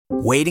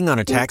Waiting on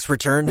a tax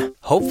return?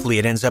 Hopefully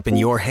it ends up in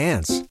your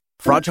hands.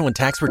 Fraudulent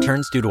tax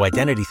returns due to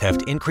identity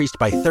theft increased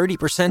by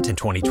 30% in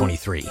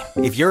 2023.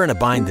 If you're in a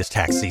bind this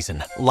tax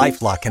season,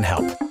 LifeLock can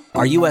help.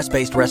 Our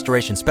U.S.-based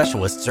restoration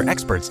specialists are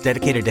experts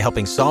dedicated to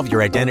helping solve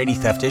your identity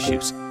theft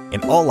issues.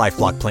 And all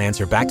LifeLock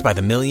plans are backed by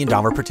the $1 Million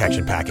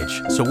Protection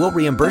Package. So we'll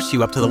reimburse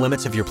you up to the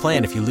limits of your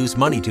plan if you lose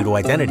money due to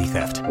identity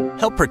theft.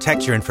 Help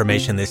protect your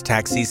information this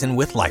tax season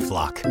with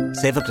LifeLock.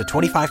 Save up to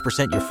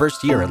 25% your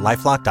first year at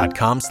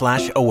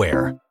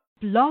LifeLock.com/aware.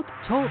 Blog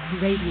Talk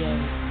Radio.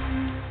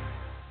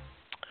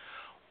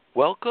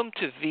 Welcome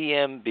to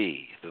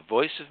VMB, the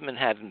Voice of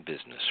Manhattan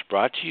Business,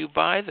 brought to you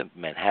by the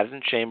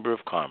Manhattan Chamber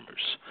of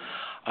Commerce.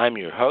 I'm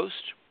your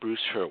host,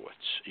 Bruce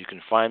Hurwitz. You can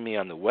find me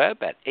on the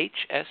web at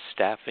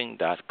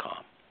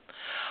hsstaffing.com.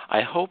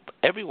 I hope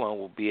everyone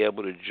will be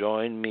able to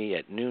join me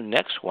at noon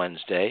next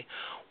Wednesday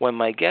when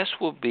my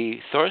guest will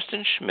be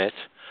Thorsten Schmidt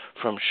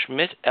from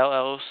Schmidt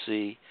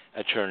LLC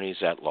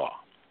Attorneys at Law.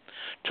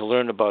 To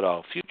learn about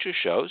all future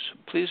shows,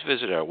 please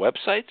visit our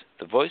website,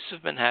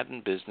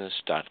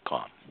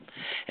 thevoiceofmanhattanbusiness.com.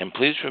 And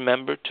please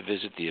remember to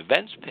visit the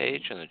events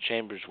page on the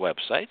Chamber's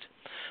website,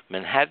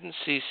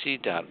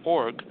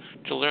 manhattancc.org,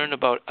 to learn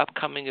about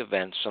upcoming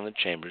events on the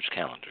Chamber's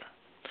calendar.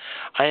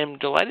 I am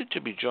delighted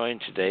to be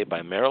joined today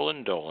by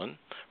Maralyn Dolan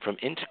from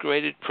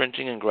Integrated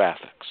Printing and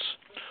Graphics.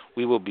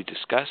 We will be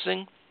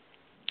discussing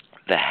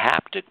the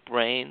haptic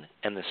brain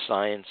and the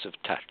science of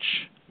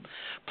touch.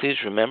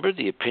 Please remember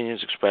the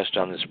opinions expressed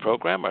on this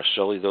program are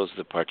solely those of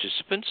the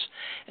participants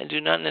and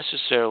do not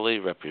necessarily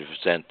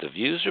represent the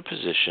views or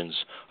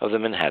positions of the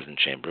Manhattan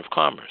Chamber of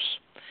Commerce.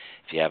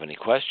 If you have any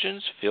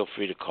questions, feel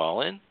free to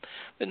call in.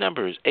 The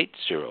number is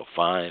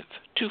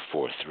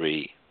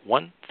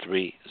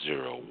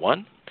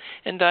 805-243-1301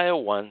 and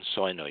dial 1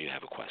 so I know you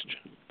have a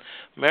question.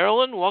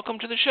 Maralyn, welcome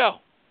to the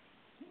show.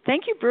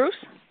 Thank you,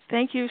 Bruce.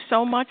 Thank you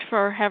so much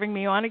for having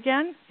me on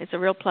again. It's a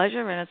real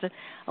pleasure, and it's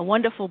a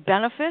wonderful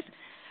benefit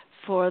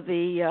for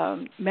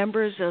the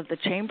members of the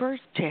Chamber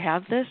to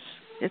have this.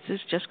 This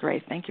is just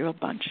great. Thank you a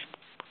bunch.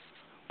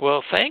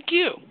 Well, thank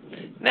you.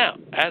 Now,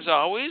 as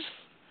always,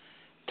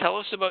 tell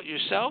us about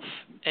yourself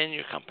and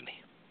your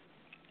company.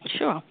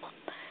 Sure.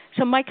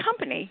 So my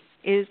company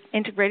is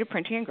Integrated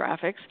Printing and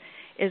Graphics,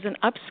 is an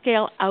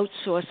upscale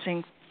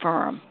outsourcing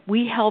firm.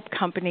 We help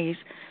companies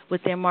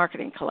with their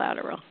marketing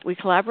collateral. We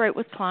collaborate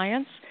with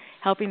clients,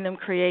 helping them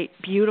create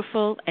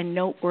beautiful and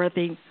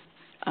noteworthy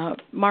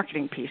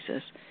marketing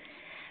pieces.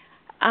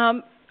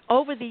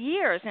 Over the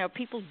years, now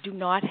people do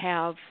not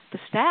have the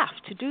staff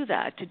to do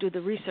that, to do the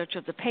research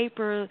of the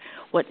paper,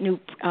 what new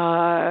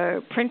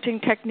printing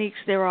techniques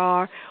there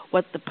are,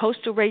 what the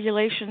postal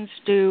regulations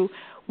do.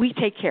 We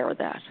take care of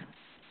that.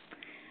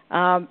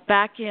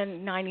 Back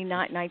in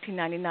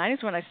 1999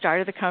 is when I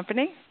started the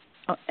company,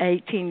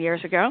 18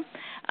 years ago,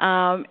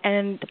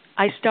 and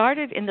I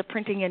started in the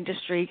printing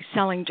industry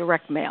selling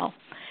direct mail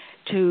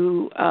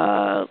to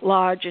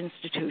large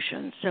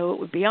institutions. So it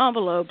would be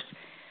envelopes,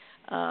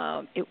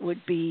 it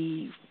would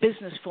be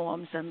business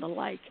forms and the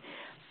like.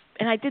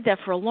 And I did that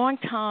for a long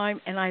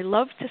time, and I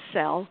loved to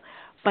sell,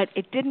 but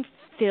it didn't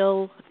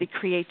fill the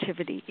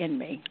creativity in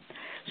me.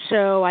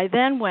 So I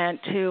then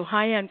went to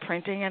high-end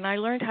printing, and I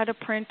learned how to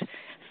print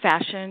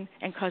fashion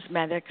and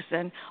cosmetics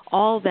and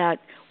all that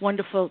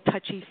wonderful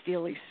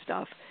touchy-feely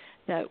stuff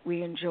that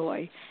we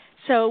enjoy.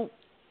 So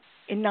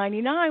in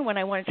 99, when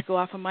I wanted to go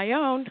off on my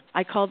own,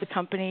 I called the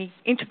company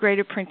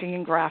Integrated Printing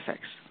and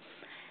Graphics.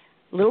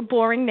 A little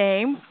boring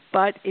name,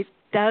 but it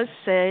does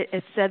say,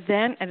 it said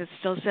then and it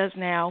still says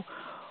now,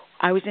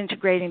 I was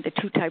integrating the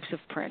two types of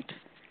print.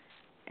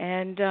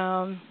 And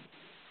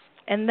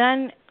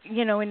then,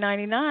 you know, in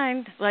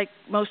 99, like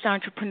most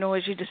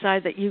entrepreneurs, you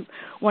decide that you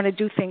want to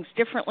do things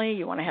differently,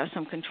 you want to have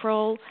some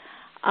control.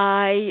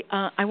 I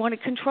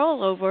wanted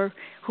control over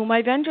who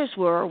my vendors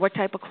were, what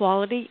type of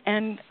quality,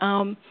 and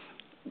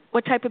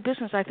what type of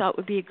business I thought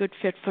would be a good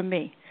fit for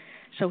me.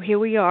 So here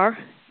we are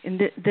in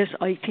this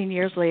 18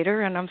 years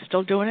later, and I'm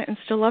still doing it and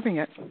still loving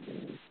it.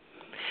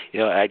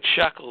 You know, I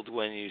chuckled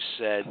when you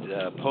said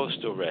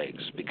postal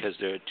regs, because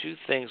there are two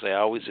things I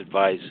always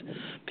advise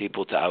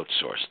people to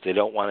outsource. They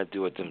don't want to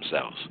do it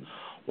themselves.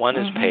 One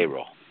is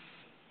payroll.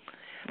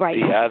 Right.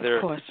 The other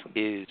of course.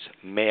 is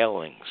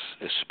mailings,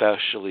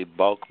 especially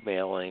bulk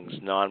mailings,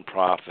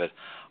 nonprofit.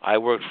 I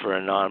worked for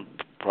a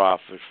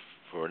nonprofit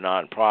for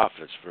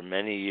nonprofits for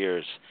many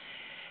years,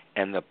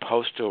 and the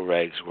postal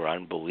regs were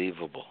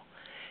unbelievable.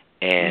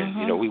 And,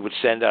 you know, we would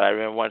send out, I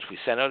remember once we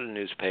sent out a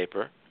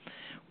newspaper.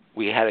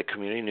 We had a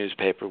community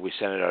newspaper. We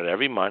sent it out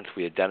every month.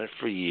 We had done it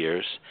for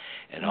years.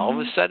 And all of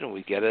a sudden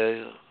we get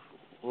a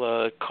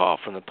call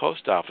from the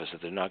post office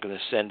that they're not going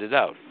to send it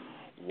out.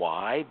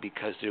 Why?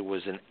 Because there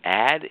was an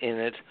ad in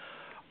it.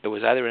 It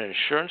was either an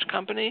insurance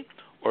company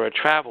or a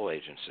travel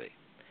agency.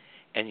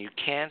 And you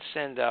can't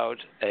send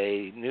out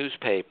a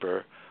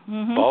newspaper,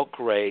 bulk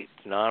rate,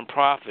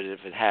 nonprofit,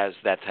 if it has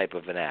that type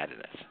of an ad in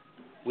it.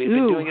 We've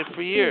been doing it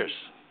for years.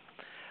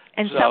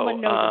 And so,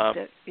 someone noticed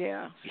it,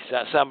 yeah.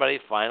 Somebody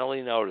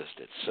finally noticed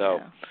it. So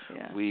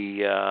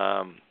we...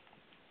 well,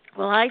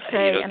 I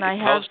say, you know, and the I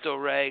have... postal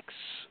regs,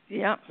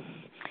 Yeah.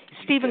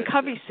 Stephen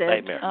Covey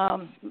said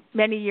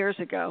many years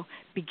ago,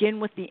 begin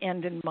with the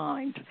end in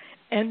mind.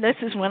 And this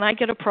is when I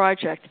get a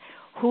project,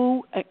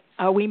 who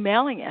are we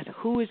mailing it?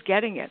 Who is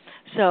getting it?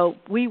 So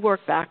we work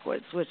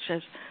backwards, which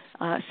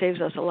saves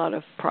us a lot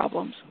of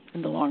problems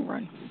in the long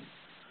run.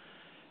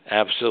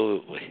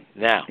 Absolutely.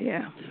 Now,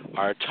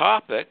 our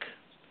topic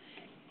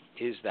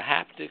is the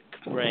haptic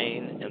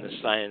brain and the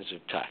science of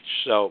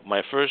touch. So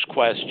my first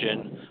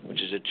question,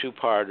 which is a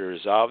two-parter,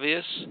 is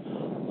obvious.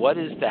 What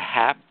is the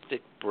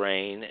haptic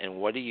brain, and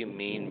what do you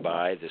mean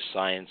by the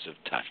science of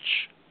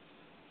touch?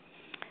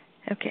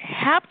 Okay,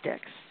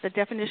 haptics, the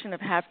definition of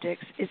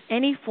haptics is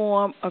any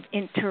form of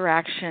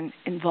interaction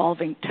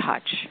involving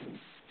touch.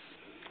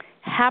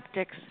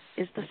 Haptics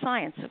is the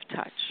science of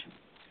touch.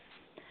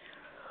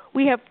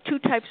 We have two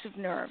types of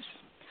nerves.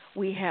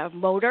 We have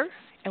motor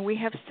and we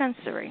have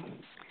sensory.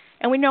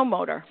 And we know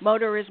motor.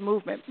 Motor is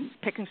movement,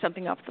 picking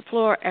something off the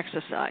floor,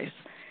 exercise.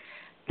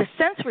 The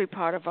sensory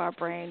part of our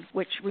brain,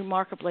 which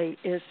remarkably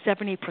is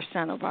 70%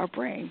 of our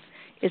brain,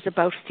 is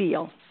about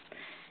feel,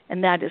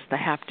 and that is the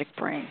haptic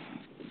brain.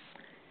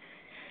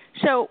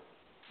 So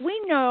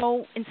we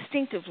know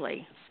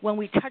instinctively when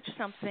we touch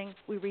something,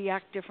 we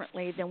react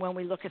differently than when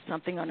we look at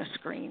something on a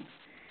screen.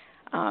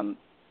 And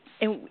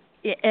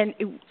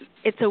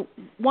it's a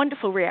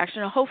wonderful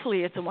reaction, or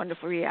hopefully it's a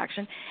wonderful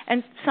reaction.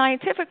 And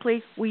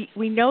scientifically,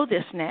 we know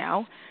this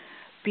now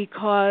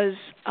because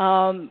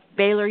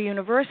Baylor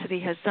University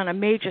has done a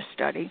major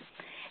study,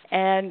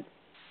 and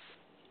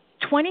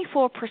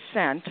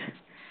 24%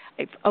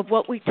 of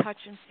what we touch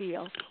and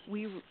feel,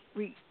 we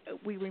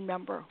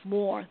remember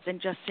more than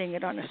just seeing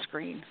it on a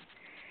screen.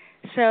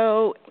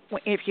 So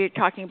if you're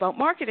talking about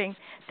marketing,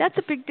 that's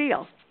a big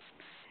deal.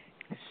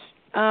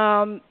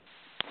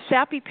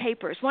 Sappy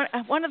papers.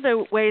 One of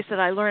the ways that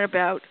I learn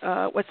about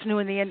what's new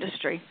in the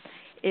industry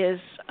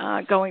is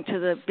going to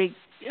the big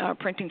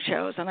printing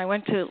shows. And I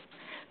went to a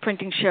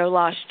printing show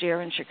last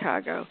year in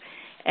Chicago.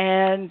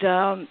 And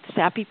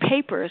Sappy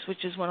Papers,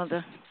 which is one of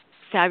the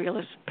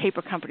fabulous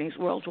paper companies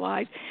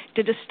worldwide,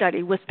 did a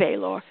study with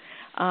Baylor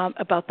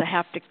about the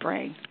haptic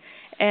brain.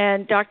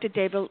 And Dr.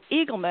 David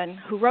Eagleman,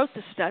 who wrote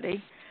the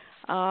study,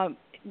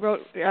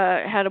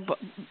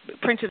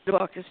 printed a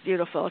book. It's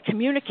beautiful, A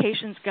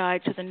Communications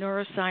Guide to the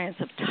Neuroscience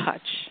of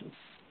Touch.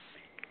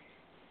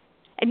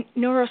 And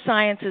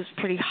neuroscience is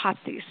pretty hot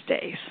these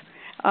days.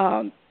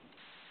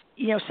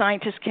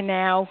 Scientists can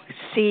now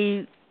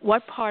see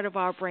what part of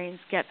our brains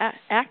get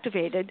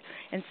activated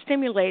and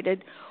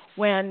stimulated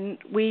when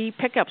we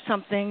pick up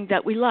something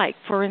that we like.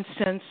 For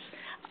instance,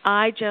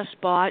 I just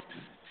bought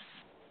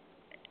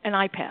an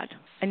iPad,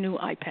 a new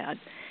iPad,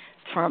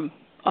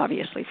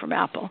 obviously from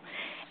Apple.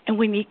 And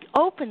when you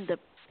open the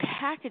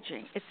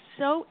packaging, it's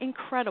so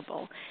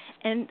incredible.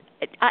 And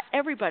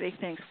everybody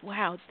thinks,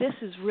 wow, this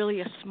is really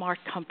a smart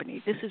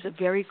company. This is a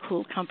very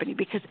cool company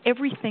because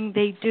everything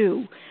they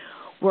do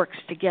works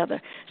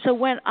together. So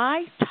when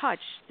I touch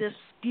this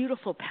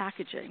beautiful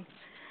packaging,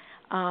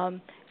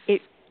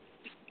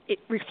 it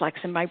reflects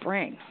in my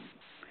brain.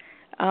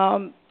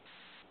 Many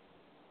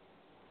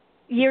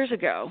years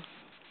ago,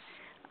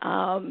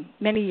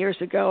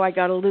 I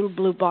got a little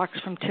blue box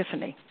from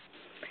Tiffany.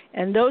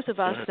 And those of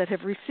us that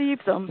have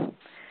received them,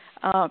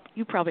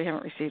 you probably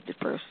haven't received it,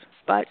 Bruce,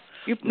 but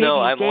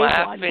I'm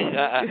laughing.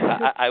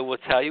 I will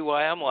tell you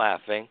why I'm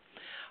laughing.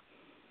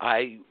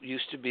 I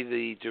used to be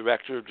the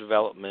director of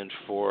development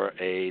for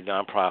a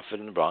nonprofit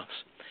in the Bronx,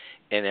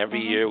 and every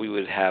year we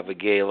would have a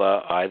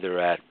gala either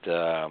at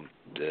the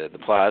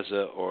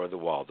Plaza or the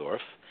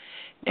Waldorf,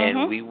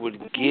 and we would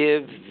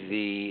give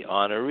the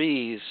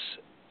honorees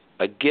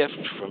a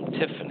gift from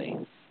Tiffany,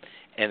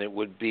 and it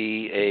would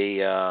be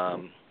a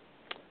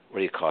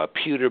a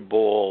pewter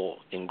bowl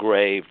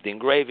engraved. The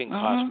engraving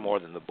cost more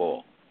than the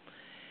bowl.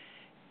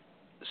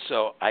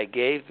 So we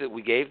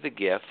gave the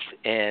gift,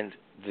 and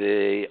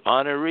the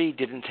honoree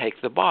didn't take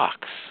the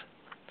box.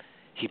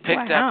 He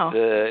picked up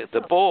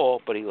the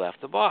bowl, but he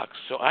left the box.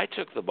 So I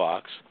took the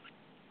box,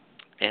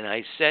 and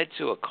I said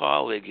to a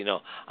colleague,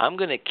 I'm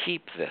going to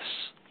keep this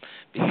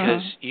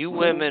because you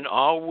women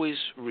always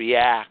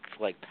react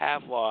like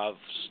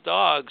Pavlov's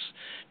dogs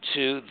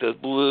to the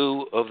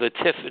blue of the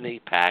Tiffany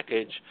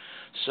package.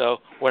 So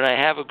when I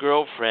have a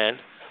girlfriend,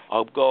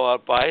 I'll go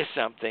out, buy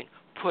something,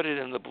 put it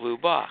in the blue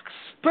box.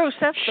 Bruce,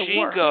 that's the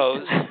worst. She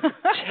goes,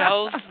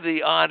 tells the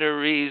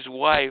honoree's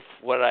wife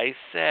what I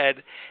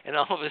said, and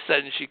all of a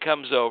sudden she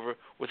comes over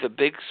with a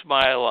big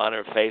smile on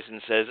her face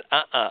and says,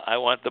 I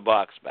want the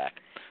box back.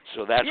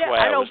 So that's why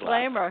I was laughing. I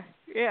don't blame her.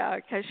 Yeah,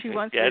 because she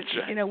wants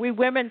to, we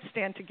women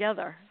stand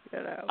together.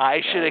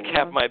 I should have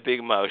kept my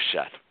big mouth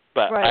shut,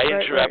 but I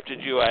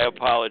interrupted you. I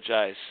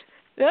apologize.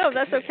 No,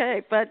 that's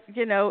okay. But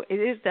it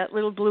is that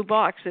little blue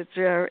box. It's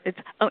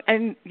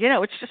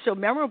just so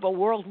memorable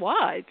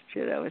worldwide.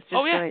 It's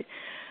just great.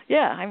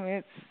 Yeah, I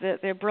mean,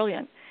 they're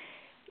brilliant.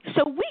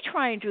 So we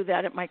try and do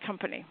that at my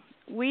company.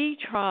 We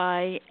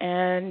try,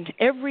 and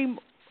every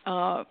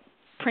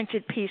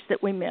printed piece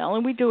that we mail,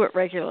 and we do it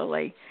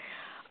regularly,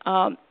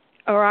 are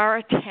our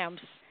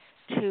attempts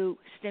to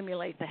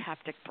stimulate the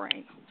haptic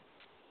brain.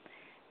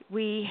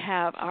 We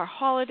have our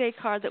holiday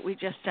card that we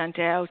just sent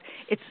out.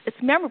 It's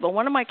memorable.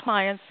 One of my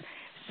clients,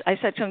 I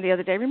said to him the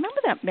other day, remember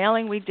that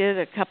mailing we did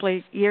a couple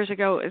of years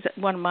ago? Is it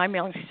one of my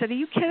mailings? He said, are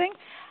you kidding?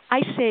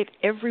 I saved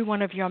every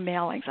one of your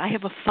mailings. I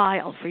have a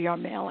file for your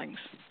mailings.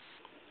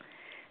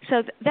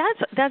 So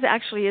that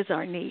actually is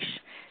our niche.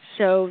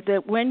 So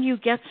that when you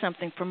get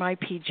something from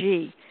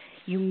IPG,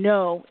 you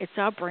know it's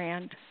our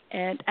brand.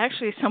 And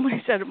actually,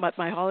 somebody said about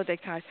my holiday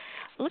card,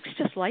 it looks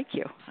just like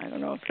you. I don't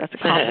know if that's a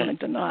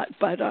compliment or not.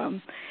 But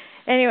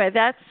anyway,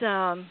 that's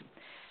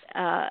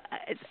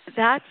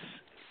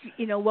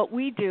what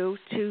we do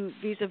to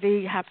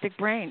vis-a-vis Haptic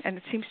Brain, and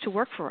it seems to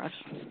work for us.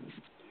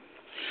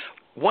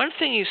 One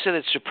thing you said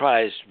that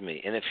surprised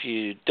me, and if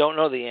you don't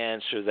know the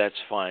answer, that's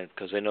fine,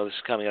 because I know this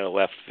is coming out of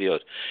left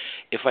field.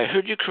 If I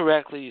heard you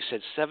correctly, you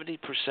said 70%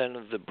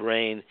 of the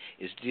brain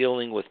is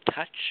dealing with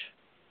touch?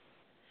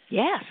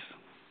 Yes.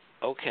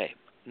 Okay.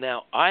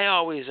 Now, I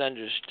always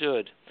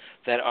understood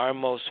that our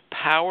most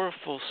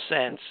powerful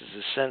sense is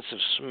the sense of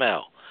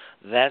smell.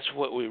 That's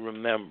what we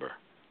remember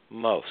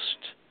most.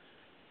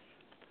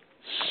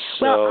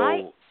 So,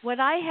 well, what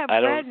I have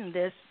read in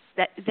this,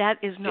 that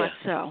is not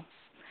so.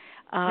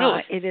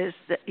 Really? It is,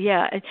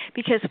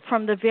 because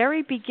from the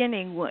very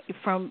beginning,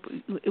 from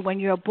when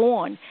you're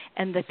born,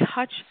 and the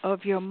touch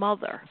of your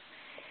mother,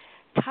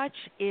 touch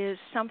is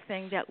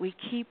something that we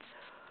keep,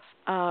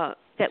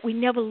 that we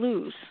never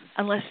lose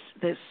unless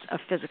there's a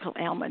physical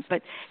ailment.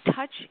 But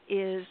touch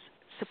is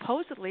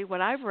supposedly,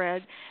 what I've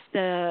read,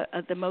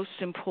 the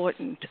most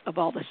important of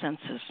all the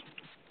senses.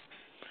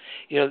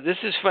 This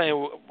is funny.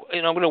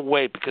 I'm going to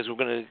wait because we're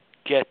going to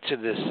get to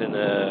this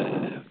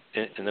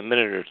in a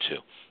minute or two.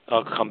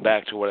 I'll come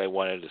back to what I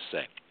wanted to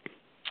say.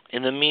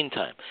 In the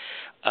meantime,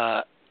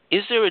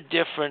 is there a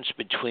difference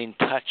between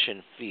touch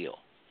and feel?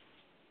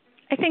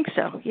 I think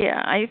so,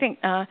 yeah. I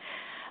think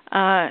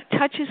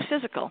touch is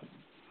physical.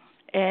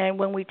 And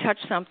when we touch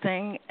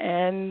something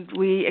and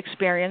we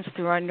experience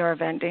through our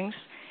nerve endings,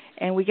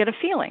 and we get a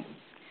feeling.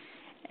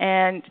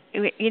 And,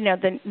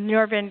 the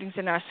nerve endings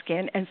in our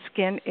skin, and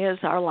skin is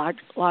our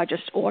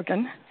largest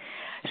organ.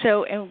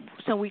 So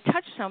we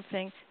touch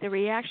something, the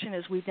reaction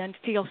is we then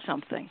feel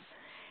something.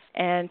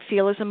 And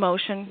feel is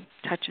emotion,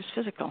 touch is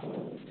physical.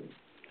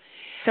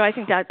 So I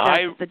think that's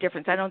the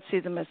difference. I don't see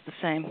them as the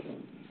same.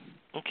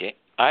 Okay.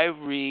 I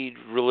read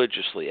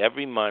religiously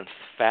every month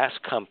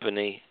Fast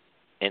Company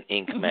and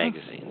Ink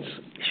magazines.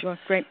 Sure,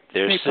 great.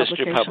 They're great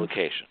sister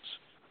publications.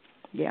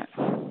 Yeah.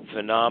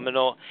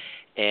 Phenomenal.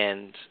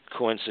 And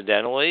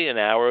coincidentally, an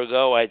hour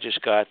ago, I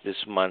just got this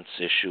month's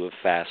issue of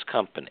Fast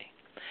Company.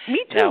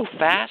 Me too. Now,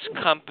 Fast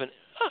Company,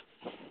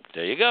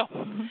 there you go.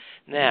 Mm-hmm.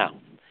 Now,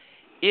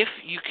 if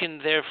you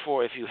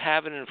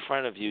have it in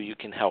front of you, you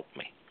can help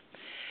me.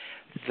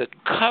 The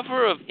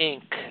cover of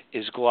Ink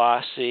is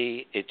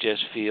glossy. It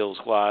just feels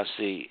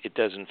glossy. It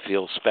doesn't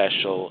feel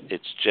special.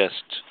 It's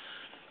just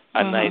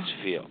a nice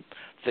feel.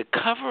 The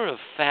cover of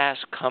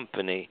Fast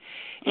Company,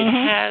 it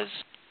has,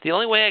 the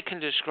only way I can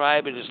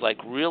describe it is like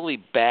really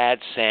bad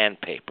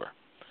sandpaper.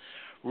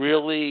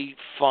 Really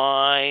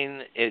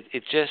fine.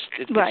 It's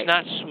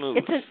not smooth.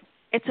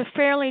 It's a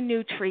fairly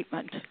new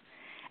treatment.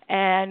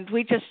 And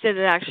we just did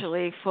it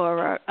actually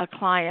for a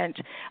client.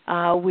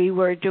 We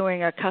were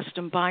doing a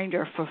custom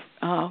binder for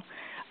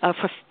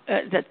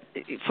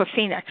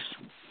Phoenix,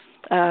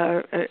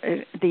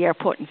 the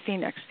airport in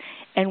Phoenix,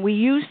 and we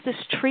used this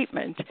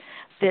treatment,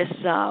 this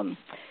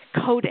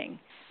coating,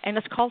 and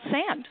it's called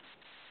sand.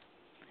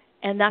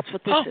 And that's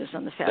what this is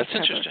on the Fast That's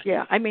cover. interesting.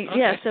 Yeah, I mean,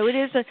 okay. So it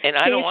is a. And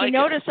I don't if you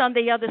notice on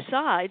the other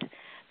side,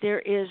 there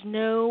is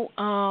no.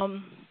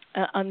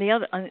 On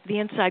the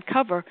inside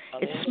cover,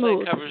 it's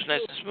smooth. The inside cover is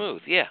nice and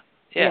smooth.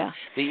 Yeah.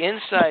 The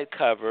inside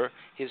cover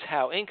is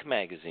how Ink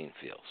magazine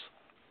feels.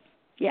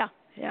 Yeah.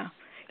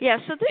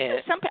 So this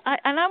is something,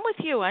 and I'm with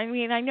you. I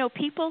mean, I know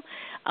people.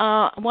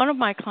 One of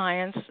my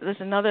clients,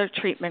 there's another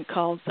treatment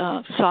called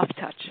Soft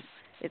Touch.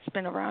 It's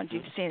been around.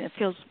 You've seen it. It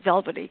feels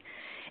velvety,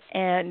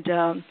 and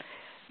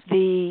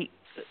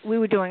we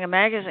were doing a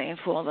magazine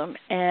for them,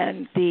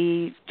 and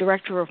the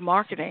director of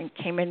marketing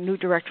came in, new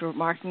director of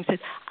marketing, said,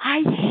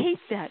 I hate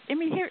that. I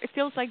mean, here, it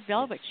feels like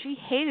velvet. She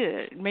hated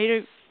it. It made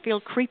her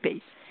feel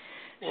creepy.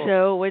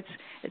 So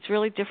it's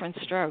really different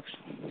strokes.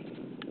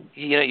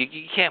 You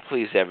can't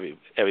please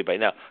everybody.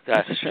 Now,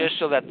 just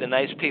so that the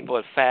nice people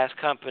at Fast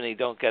Company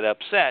don't get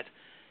upset,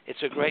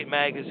 it's a great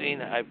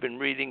magazine. I've been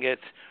reading it.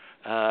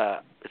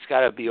 It's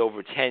got to be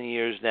over 10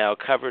 years now,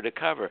 cover to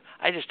cover.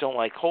 I just don't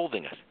like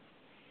holding it.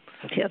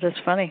 Yeah, that's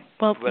funny.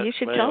 Well, you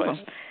should tell them.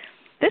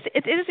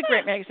 It is a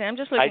great magazine. I'm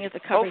just looking at the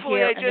cover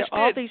here, and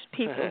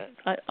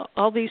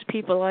all these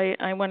people.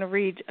 I want to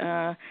read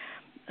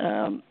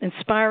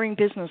inspiring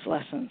business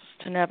lessons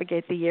to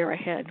navigate the year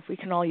ahead. We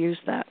can all use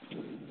that.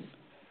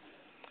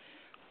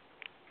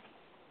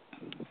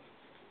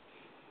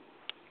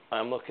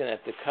 I'm looking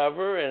at the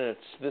cover, and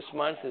it's this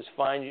month is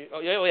Find Your... Oh,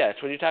 yeah,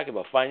 that's what you're talking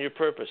about. Find Your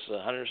Purpose,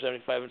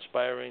 175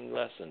 inspiring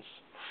lessons.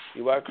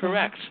 You are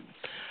correct.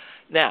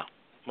 Now,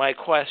 my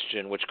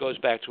question, which goes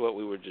back to what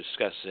we were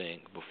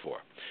discussing before.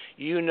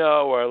 You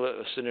know, our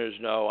listeners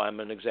know, I'm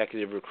an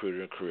executive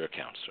recruiter and career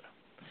counselor.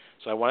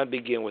 So I want to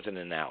begin with an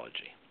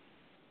analogy.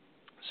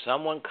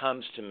 Someone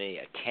comes to me,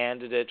 a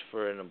candidate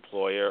for an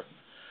employer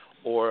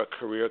or a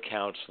career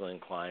counseling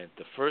client.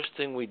 The first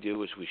thing we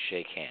do is we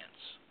shake hands.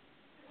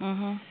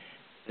 Mm-hmm.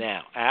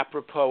 Now,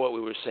 apropos what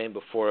we were saying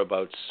before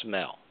about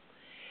smell,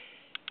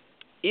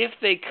 if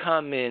they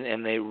come in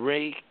and they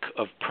reek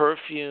of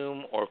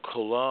perfume or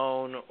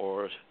cologne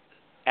or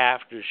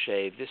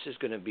aftershave, this is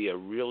going to be a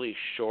really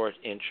short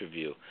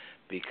interview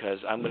because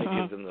I'm going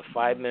to give them the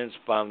 5 minutes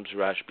bums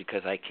rush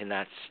because I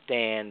cannot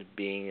stand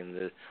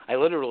I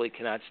literally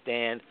cannot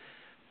stand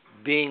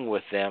being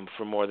with them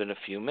for more than a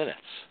few minutes.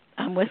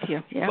 I'm with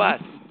you, yeah.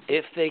 But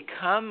if they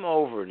come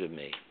over to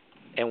me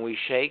and we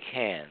shake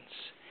hands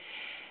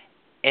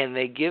and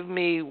they give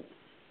me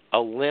a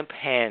limp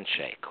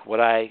handshake, what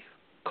I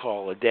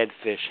call a dead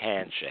fish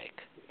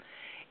handshake,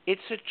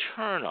 it's a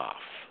turn-off,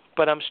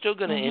 but I'm still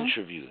going to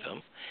interview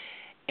them.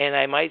 And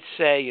I might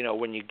say,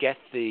 when you get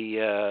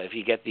if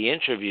you get the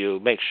interview,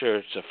 make sure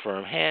it's a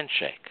firm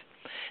handshake.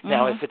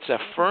 Now, if it's a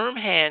firm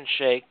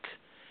handshake,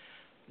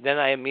 then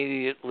I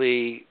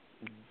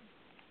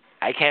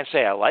can't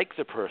say I like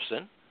the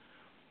person,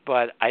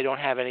 but I don't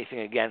have anything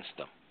against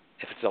them.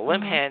 If it's a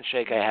limp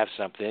handshake, I have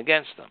something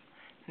against them.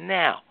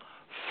 Now,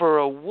 for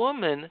a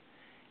woman,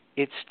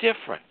 it's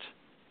different.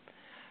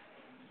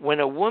 When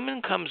a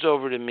woman comes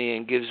over to me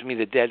and gives me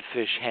the dead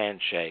fish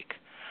handshake,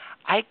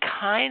 I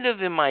kind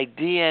of in my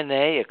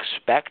DNA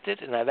expect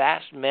it, and I've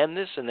asked men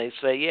this, and they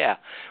say, yeah,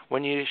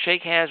 when you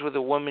shake hands with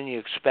a woman, you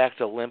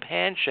expect a limp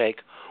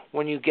handshake.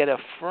 When you get a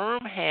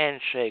firm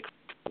handshake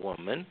from a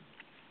woman,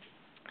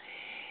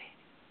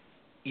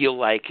 you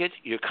like it,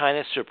 you're kind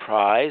of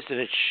surprised,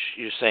 and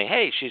you're saying,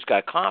 hey, she's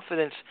got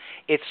confidence.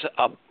 It's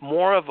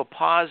more of a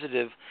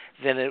positive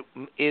than it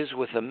is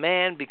with a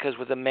man, because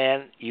with a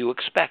man, you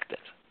expect it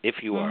if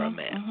you are a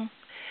man.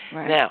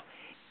 Right. Now,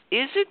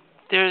 is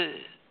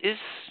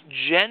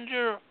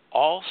gender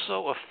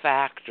also a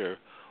factor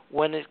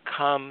when it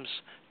comes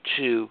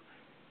to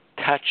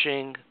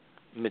touching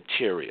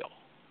material,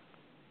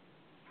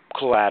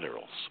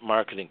 collaterals,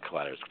 marketing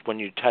collaterals, when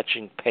you're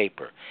touching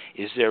paper?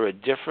 Is there a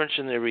difference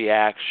in the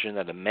reaction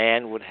that a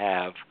man would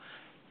have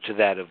to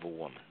that of a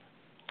woman?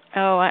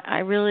 Oh,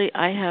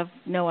 I have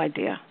no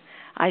idea.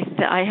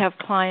 I have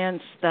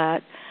clients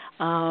that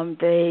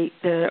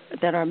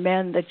that are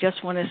men that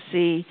just want to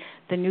see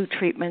the new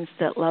treatments,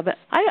 that love it.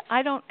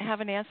 I don't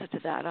have an answer to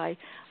that.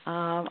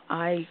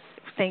 I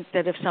think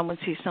that if someone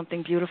sees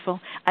something beautiful,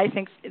 I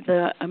think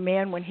a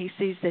man, when he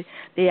sees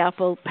the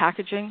Apple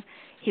packaging,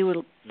 he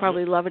would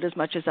probably love it as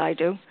much as I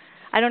do.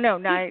 I don't know.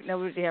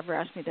 Nobody ever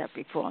asked me that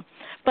before.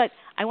 But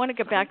I want to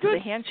get back to the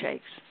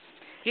handshakes.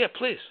 Yeah,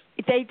 please.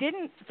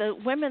 The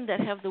women that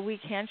have the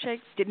weak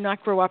handshake did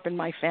not grow up in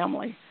my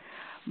family.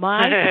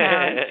 My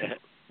parents,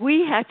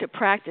 we had to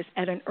practice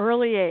at an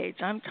early age.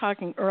 I'm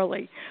talking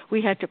early.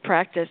 We had to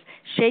practice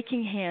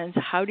shaking hands.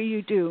 How do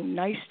you do?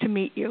 Nice to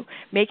meet you.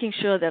 Making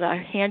sure that our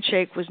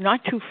handshake was not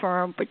too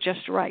firm, but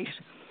just right.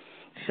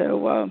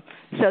 So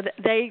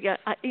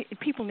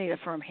people need a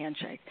firm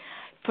handshake.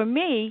 For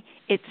me,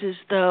 it's as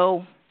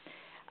though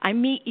I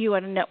meet you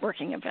at a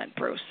networking event,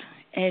 Bruce,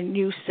 and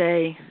you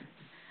say,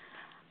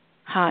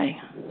 "Hi,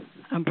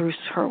 I'm Bruce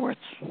Hurwitz."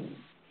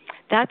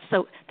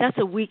 That's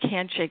a weak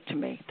handshake to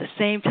me. The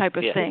same type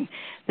of thing,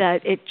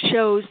 that it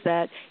shows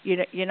that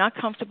you're not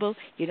comfortable.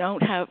 You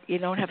don't have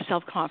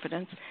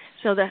self-confidence.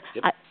 So the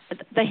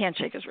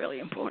handshake is really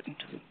important,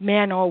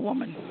 man or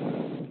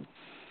woman.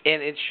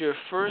 And it's your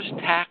first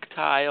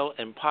tactile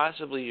and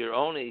possibly your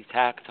only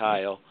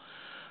tactile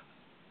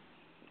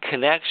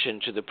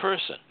connection to the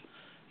person.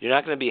 You're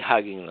not going to be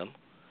hugging them.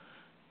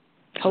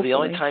 So Hopefully. the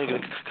only time you're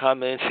going to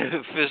come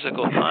into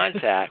physical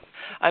contact,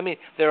 I mean,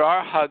 there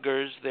are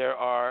huggers, there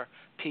are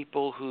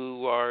people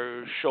who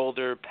are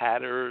shoulder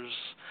patters.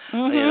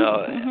 We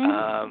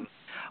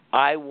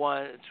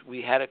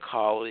had a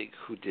colleague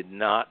who did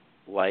not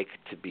like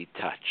to be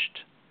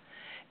touched,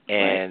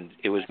 and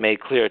it was made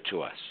clear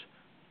to us,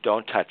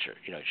 don't touch her.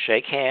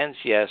 Shake hands,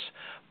 yes,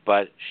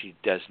 but she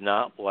does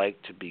not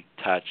like to be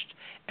touched,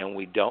 and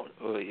we don't,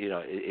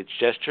 it's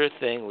just her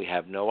thing. We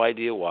have no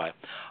idea why.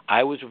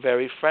 I was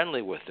very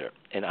friendly with her,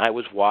 and I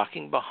was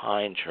walking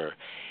behind her,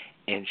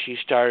 and she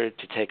started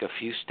to take a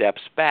few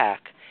steps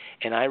back,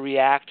 and I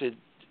reacted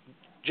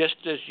just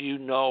as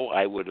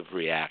I would have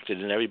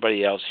reacted, and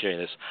everybody else hearing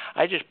this.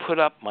 I just put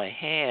up my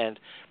hand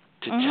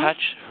to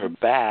touch her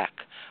back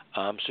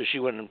so she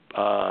wouldn't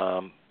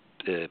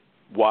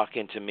walk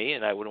into me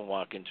and I wouldn't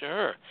walk into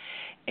her.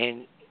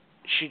 And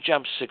she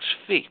jumped 6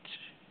 feet.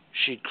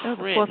 She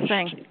cringed. Poor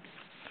thing.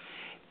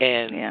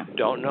 And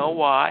don't know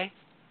why.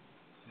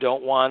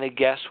 Don't want to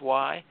guess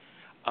why.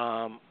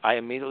 I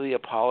immediately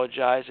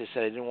apologized. I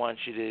said I didn't want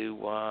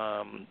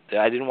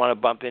to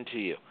bump into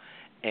you.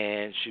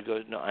 And she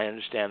goes, no, I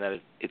understand that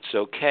it's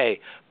okay.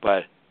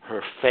 But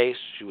her face,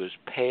 she was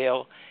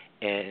pale,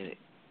 and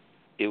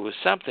it was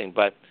something.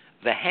 But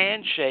the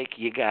handshake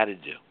you got to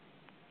do.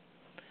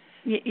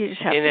 You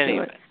just have in to any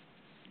do event.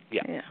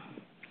 it. Yeah.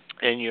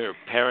 And your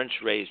parents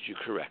raised you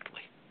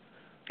correctly.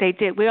 They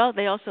did.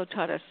 They also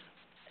taught us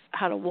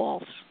how to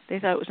waltz. They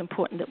thought it was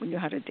important that we knew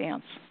how to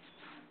dance.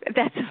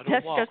 That's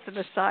just an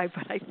aside,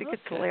 but I think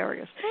it's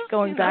hilarious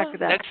going back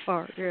that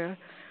far. Yeah.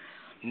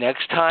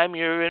 Next time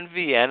you're in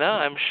Vienna,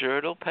 I'm sure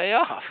it'll pay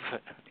off.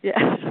 Yes.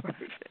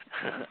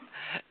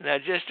 Now,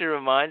 just a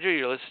reminder,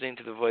 you're listening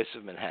to the Voice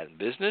of Manhattan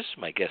Business.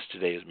 My guest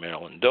today is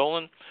Maralyn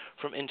Dolan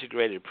from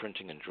Integrated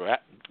Printing and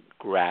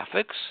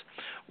Graphics.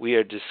 We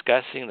are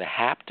discussing the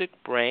haptic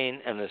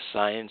brain and the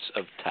science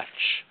of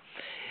touch.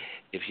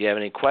 If you have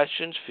any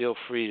questions, feel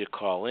free to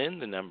call in.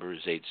 The number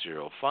is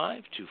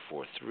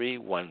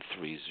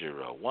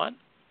 805-243-1301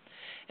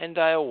 and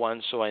dial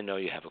 1 so I know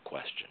you have a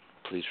question.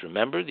 Please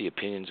remember, the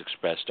opinions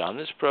expressed on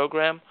this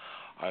program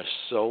are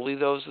solely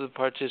those of the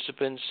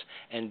participants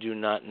and do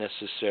not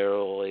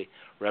necessarily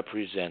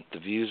represent the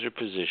views or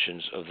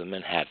positions of the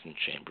Manhattan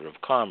Chamber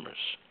of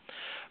Commerce.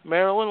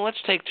 Maralyn,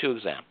 let's take 2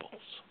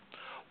 examples.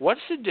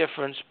 What's the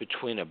difference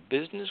between a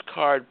business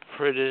card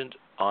printed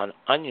on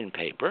onion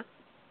paper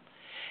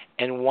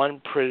and one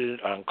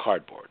printed on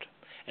cardboard?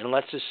 And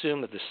let's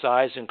assume that the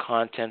size and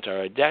content are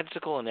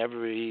identical in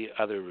every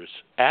other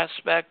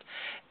aspect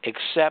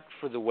except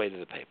for the weight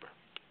of the paper.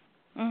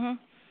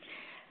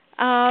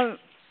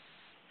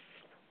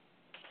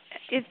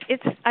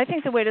 I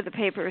think the weight of the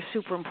paper is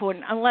super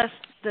important, unless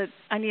the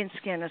onion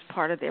skin is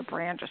part of their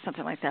brand or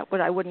something like that,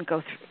 what I wouldn't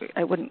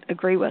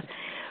agree with.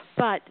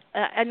 But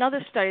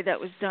another study that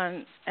was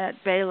done at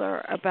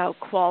Baylor about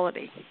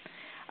quality,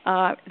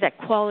 that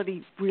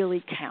quality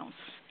really counts.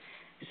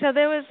 So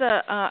there was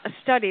a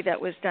study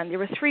that was done. There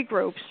were 3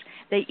 groups.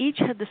 They each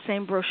had the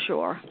same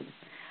brochure,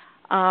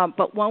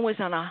 but one was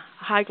on a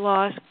high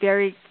gloss,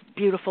 very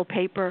beautiful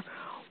paper.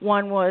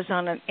 One was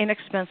on an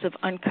inexpensive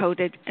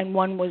uncoated, and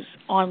one was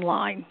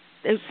online.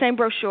 It was the same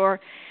brochure,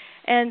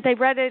 and they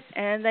read it,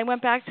 and they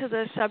went back to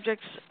the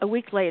subjects a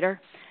week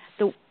later.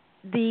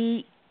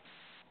 The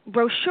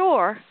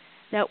brochure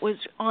that was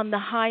on the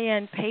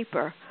high-end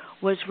paper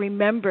was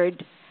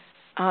remembered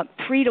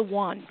 3 to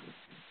 1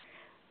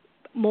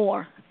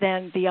 more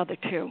than the other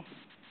 2.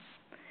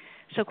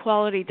 So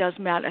quality does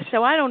matter.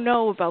 So I don't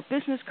know about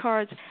business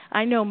cards.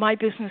 I know my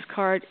business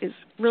card is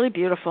really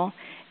beautiful,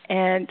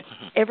 and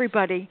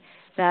everybody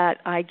that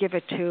I give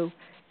it to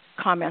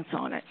comments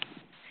on it.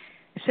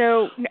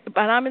 So,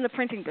 but I'm in the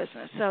printing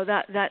business, so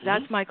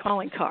that's my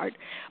calling card.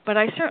 But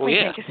I certainly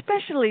think,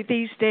 especially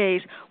these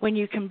days, when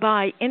you can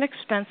buy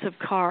inexpensive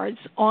cards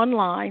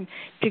online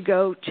to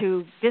go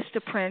to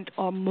Vistaprint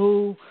or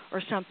Moo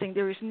or something,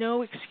 there is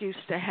no excuse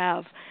to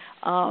have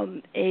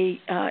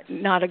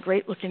not a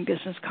great-looking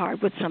business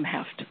card with some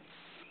heft.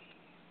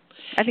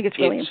 I think it's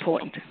really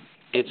important.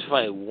 It's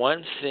funny.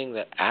 One thing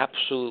that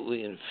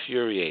absolutely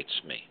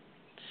infuriates me,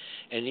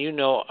 and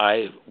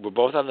we're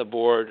both on the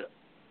board.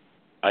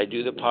 I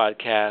do the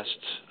podcast.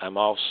 I'm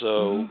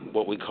also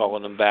what we call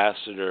an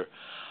ambassador.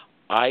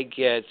 I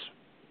get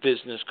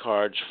business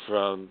cards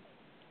from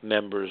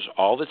members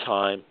all the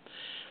time.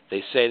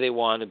 They say they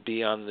want to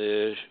be on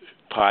the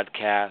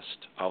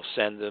podcast. I'll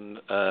send them,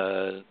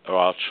 or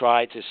I'll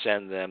try to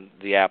send them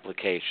the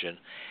application.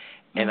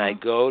 And I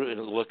go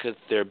and look at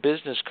their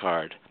business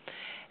card,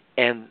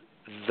 and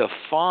the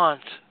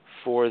font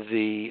for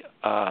the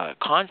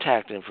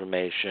contact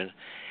information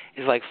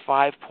is like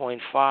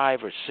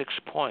 5.5 or 6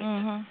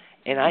 points,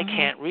 and I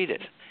can't read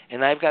it.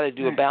 And I've got to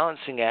do a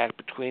balancing act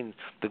between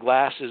the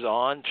glasses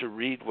on to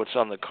read what's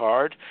on the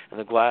card, and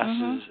the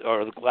glasses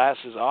or the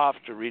glasses off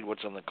to read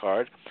what's on the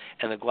card,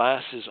 and the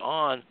glasses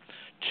on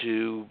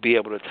to be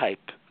able to type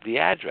the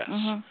address.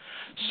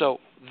 So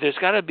there's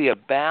got to be a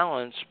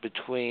balance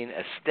between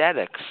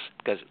aesthetics,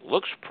 because it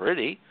looks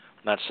pretty.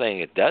 I'm not saying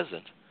it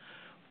doesn't,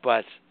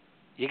 but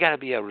you got to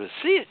be able to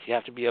see it. You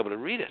have to be able to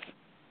read it.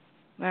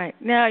 Right.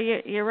 No,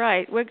 you're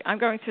right. I'm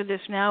going through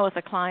this now with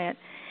a client,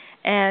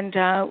 and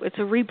it's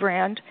a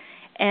rebrand,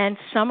 and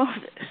some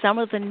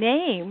of the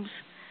names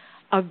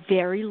are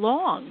very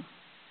long.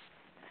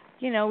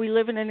 We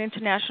live in an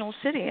international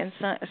city, and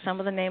some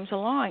of the names are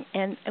long.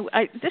 And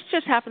this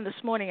just happened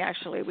this morning,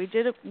 actually. We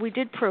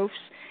did proofs,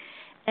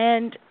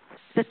 and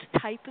the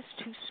type is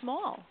too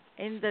small.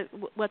 And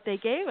what they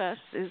gave us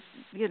is,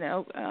 we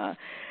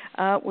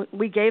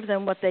gave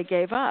them what they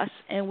gave us,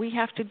 and we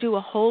have to do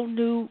a whole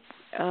new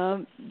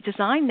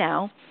design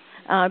now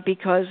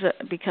because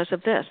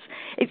of this.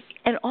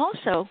 And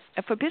also,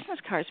 for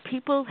business cards,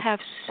 people have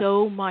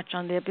so much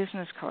on their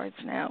business cards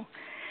now.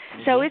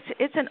 So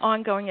it's an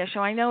ongoing issue.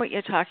 I know what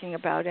you're talking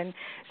about, and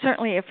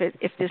certainly if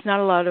there's not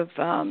a lot of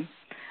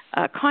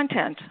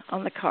content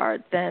on the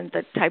card, then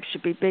the type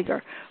should be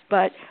bigger.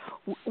 But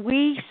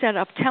we set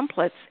up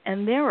templates,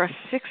 and there are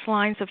 6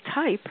 lines of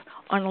type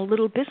on a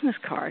little business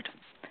card.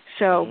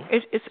 So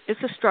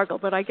it's a struggle,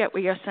 but I get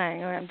what you're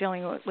saying. I'm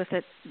dealing with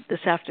it this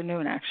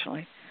afternoon,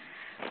 actually.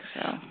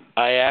 So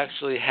I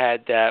actually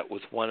had that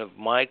with one of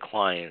my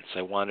clients.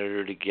 I wanted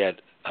her to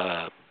get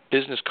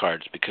business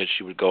cards because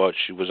she would go out.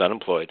 She was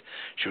unemployed.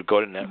 She would go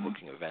to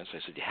networking events. I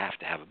said, you have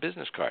to have a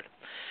business card.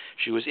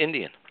 She was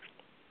Indian.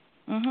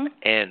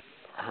 And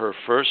her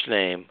first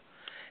name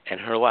and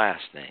her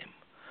last name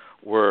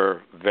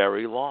were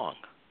very long.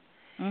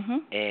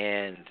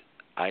 And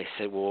I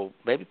said, well,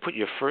 maybe put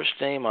your first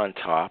name on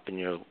top and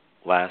your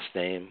last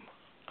name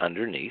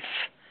underneath.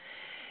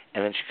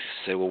 And then she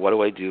said, well, what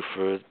do I do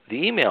for the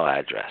email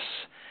address?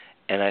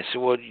 And I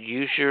said, well,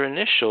 use your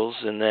initials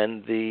and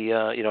then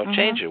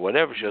change it,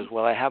 whatever. She goes,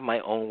 well, I have my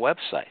own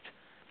website.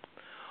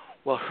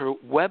 Well, her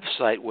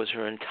website was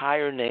her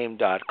entire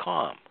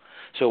name.com.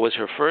 So it was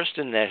her first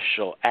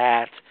initial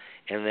at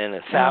and then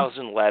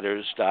 1,000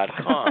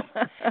 letters.com.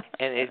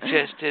 And it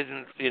just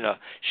didn't,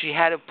 she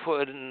had to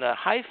put in a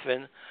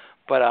hyphen,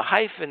 but a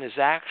hyphen is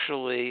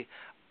actually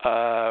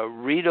a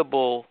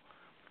readable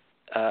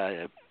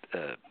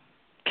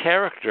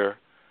character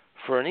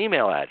for an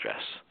email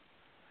address.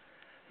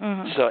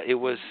 So it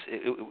was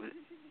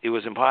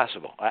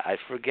impossible. I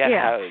forget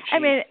how.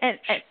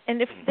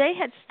 And if they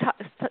had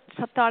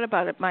thought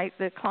about it,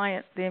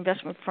 the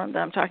investment firm that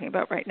I'm talking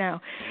about right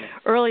now,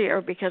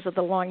 earlier because of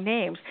the long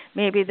names,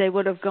 maybe they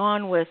would have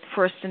gone with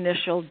first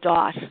initial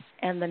dot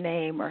and the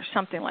name or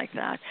something like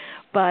that.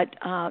 But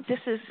this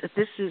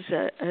is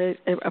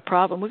a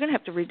problem. We're going to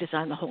have to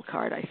redesign the whole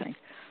card, I think.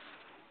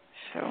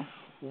 So.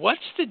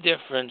 What's the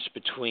difference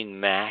between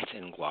matte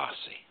and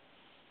glossy?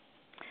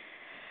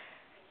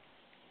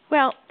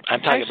 Well,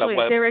 I'm talking about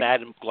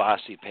matte and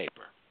glossy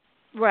paper.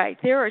 Right.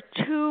 There are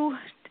two.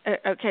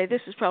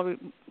 This is probably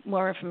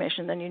more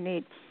information than you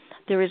need.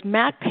 There is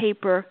matte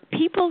paper.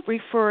 People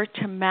refer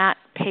to matte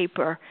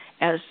paper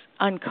as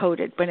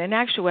uncoated, but in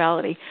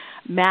actuality,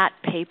 matte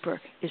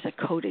paper is a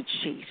coated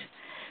sheet.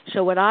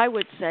 So what I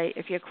would say,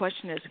 if your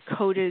question is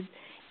coated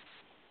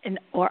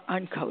or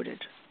uncoated.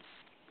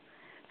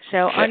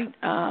 So,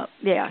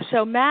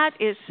 so matte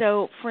is,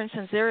 for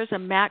instance, there is a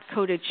matte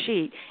coated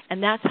sheet,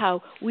 and that's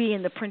how we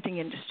in the printing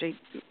industry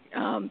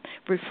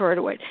refer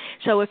to it.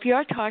 So if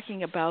you're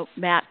talking about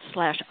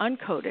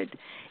matte/uncoated,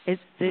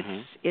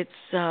 it's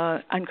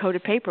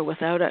uncoated paper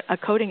without a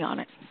coating on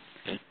it.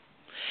 Okay.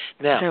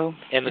 Now,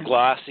 the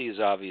glossy is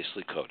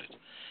obviously coated.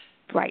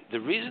 Right.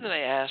 The reason that I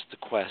asked the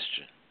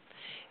question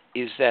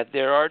is that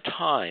there are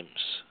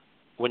times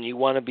when you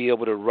want to be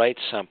able to write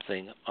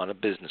something on a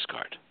business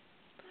card.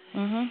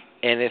 And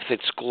if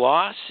it's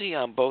glossy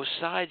on both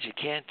sides, you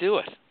can't do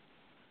it.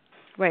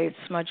 Right, it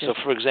smudges. So,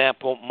 for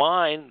example,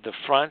 mine, the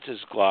front is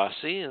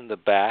glossy and the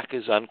back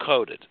is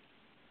uncoated.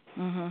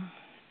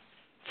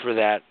 For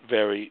that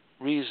very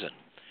reason.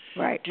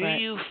 Right. Do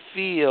you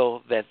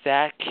feel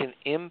that can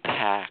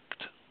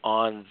impact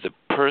on the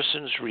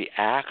person's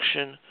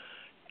reaction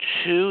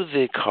to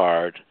the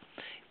card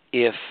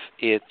if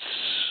it's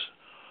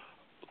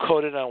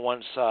coated on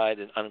one side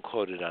and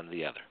uncoated on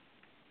the other?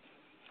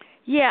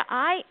 Yeah,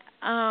 I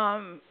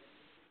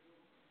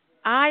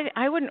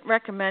wouldn't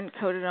recommend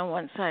coated on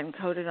one side and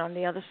coated on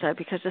the other side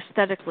because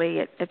aesthetically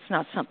it's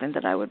not something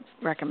that I would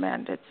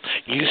recommend.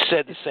 You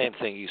said the same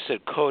thing. You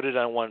said coated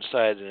on one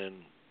side and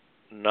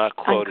not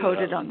coated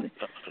uncoated on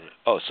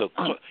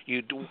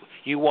the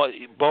you want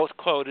both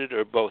coated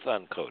or both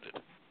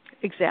uncoated?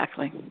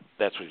 Exactly.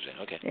 That's what you're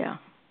saying. Okay.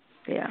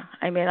 Yeah.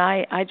 I mean,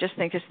 I just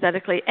think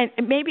aesthetically, and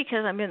maybe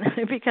because I'm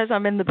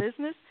in the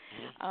business,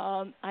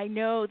 I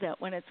know that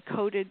when it's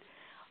coated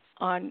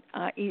on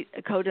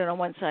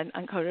one side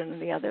and uncoated on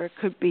the other, it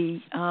could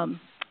be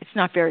it's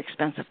not very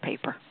expensive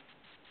paper.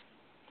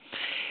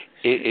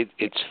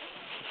 It's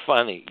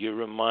funny. You're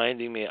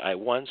reminding me. I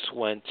always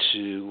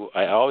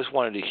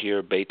wanted to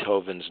hear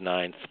Beethoven's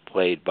Ninth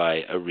played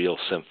by a real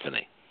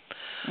symphony.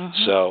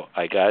 So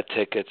I got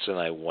tickets and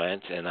I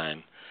went, and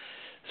I'm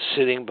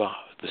sitting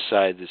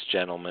beside this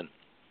gentleman.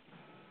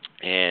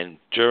 And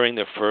during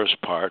the first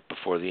part,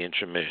 before the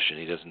intermission,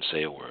 he doesn't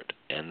say a word.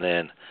 And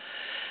then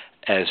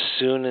as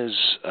soon as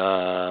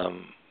the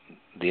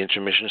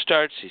intermission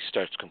starts, he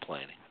starts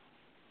complaining.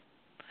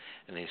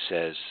 And he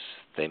says,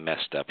 they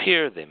messed up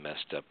here, they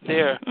messed up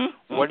there.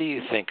 What do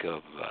you think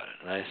about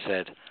it? And I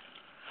said,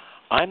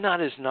 I'm not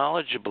as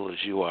knowledgeable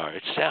as you are.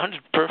 It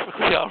sounded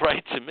perfectly all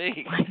right to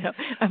me. I know.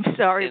 I'm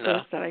sorry,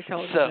 Bruce, that I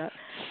told you that.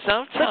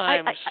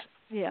 Sometimes...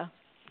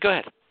 Go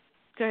ahead.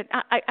 Good.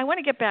 I want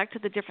to get back to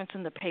the difference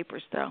in the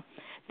papers, though.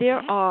 There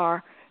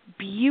are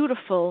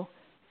beautiful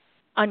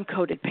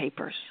uncoated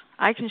papers.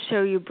 I can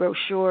show you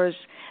brochures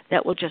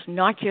that will just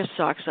knock your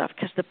socks off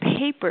because the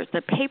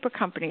paper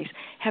companies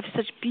have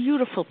such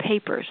beautiful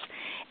papers.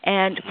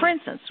 And, for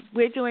instance,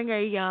 we're doing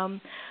a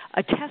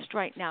test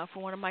right now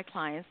for one of my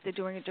clients. They're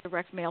doing a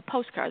direct mail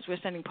postcards. We're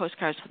sending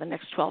postcards for the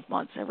next 12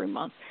 months every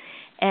month.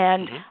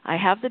 And I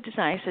have the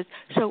design. I said,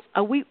 so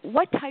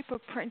what type of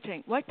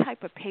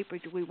paper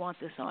do we want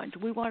this on? Do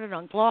we want it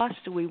on gloss?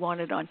 Do we want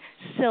it on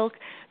silk?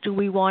 Do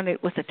we want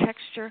it with a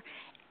texture?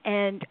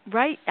 And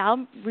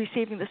I'm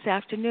receiving this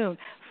afternoon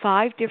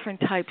 5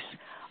 different types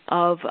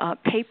of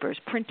papers,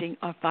 printing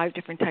on 5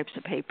 different types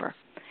of paper.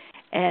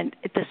 And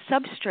the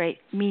substrate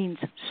means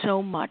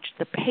so much.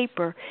 The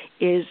paper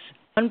is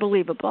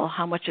unbelievable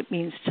how much it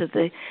means to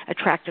the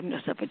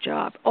attractiveness of a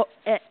job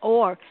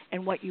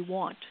and what you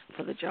want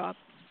for the job.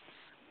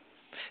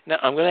 Now,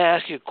 I'm going to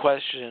ask you a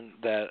question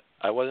that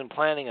I wasn't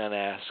planning on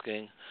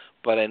asking,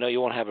 but I know you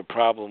won't have a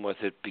problem with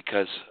it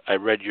because I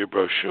read your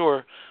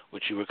brochure,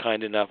 which you were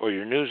kind enough, or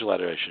your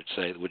newsletter, I should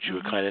say, which you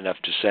were kind enough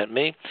to send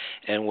me,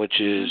 and which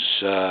is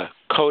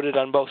coded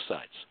on both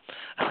sides.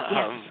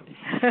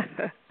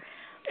 Yes.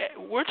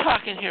 We're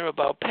talking here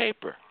about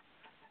paper.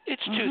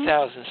 It's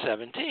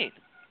 2017.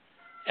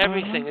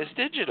 Everything is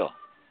digital.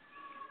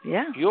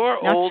 Yeah. You're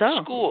old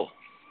school.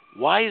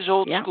 Why is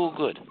old school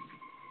good?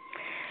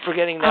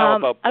 Forgetting now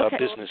about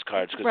business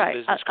cards, because the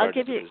business card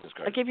is a business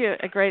card. I'll give you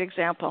a great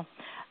example.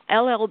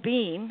 LL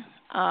Bean,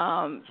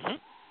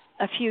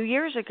 a few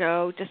years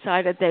ago,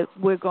 decided that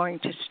we're going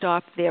to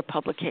stop their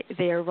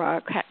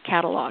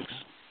catalogs,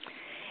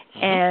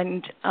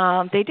 and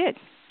they did,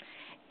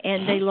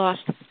 and they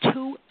lost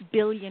 $2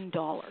 billion.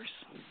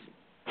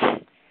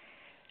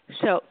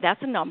 So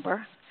that's a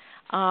number.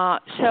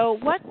 So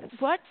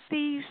what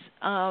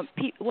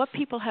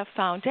people have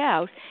found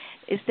out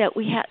is that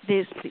we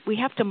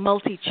have to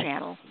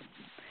multi-channel.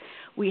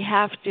 We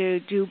have to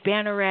do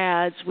banner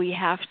ads. We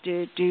have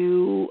to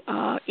do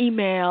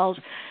emails,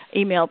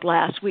 email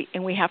blasts,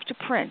 and we have to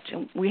print,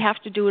 and we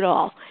have to do it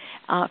all.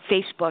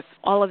 Facebook,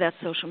 all of that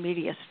social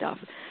media stuff.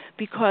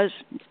 Because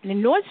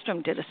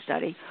Nordstrom did a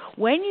study.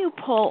 When you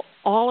pull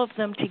all of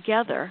them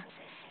together,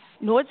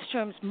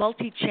 Nordstrom's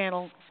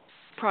multi-channel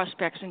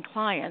prospects and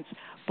clients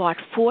bought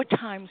 4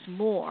 times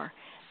more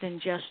than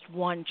just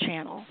one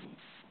channel.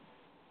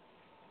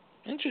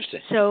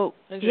 Interesting. So,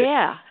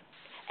 yeah.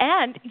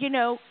 And,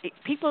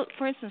 people,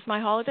 for instance, my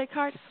holiday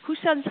card, who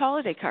sends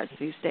holiday cards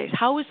these days?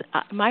 How is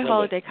my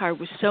holiday card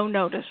was so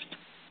noticed.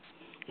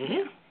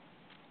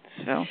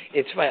 So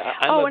it's fine.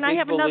 I'm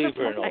a big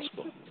believer in old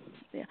school.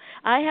 Yeah.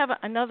 I have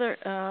another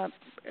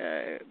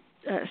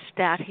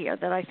stat here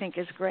that I think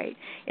is great.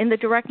 In the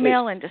direct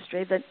mail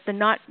industry, the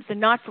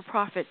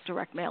not-for-profit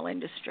direct mail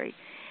industry,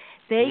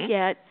 they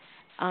get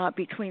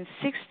between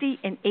 60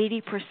 and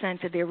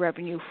 80% of their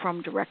revenue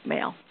from direct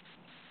mail.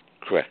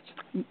 Correct.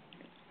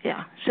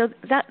 Yeah. So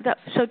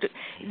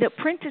the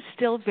print is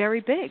still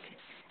very big.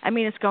 I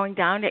mean, it's going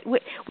down.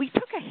 We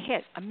took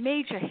a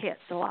major hit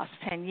the last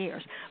 10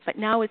 years, but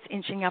now it's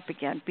inching up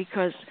again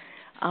because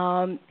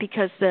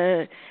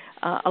the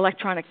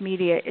electronic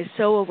media is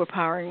so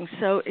overpowering,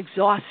 so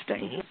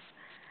exhausting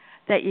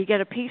that you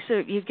get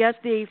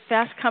the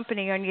Fast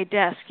Company on your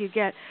desk. You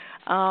get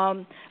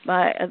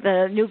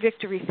the New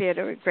Victory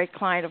Theater, a great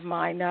client of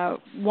mine,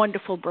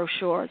 wonderful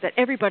brochure that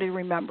everybody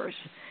remembers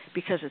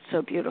because it's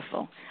so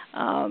beautiful.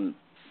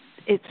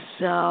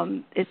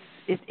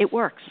 It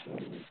works.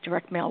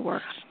 Direct mail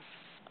works.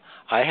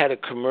 I had a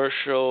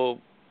commercial,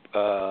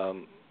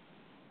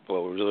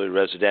 really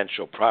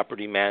residential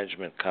property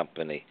management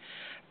company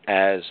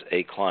as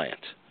a client.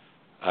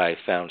 I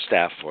found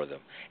staff for them,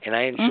 and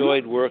I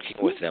enjoyed working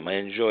with them. I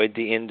enjoyed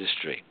the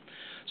industry.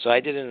 So I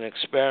did an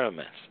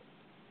experiment.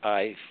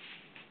 I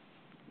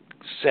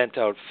sent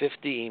out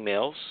 50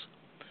 emails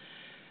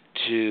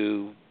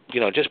to,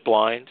 just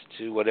blind,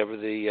 to whatever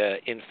the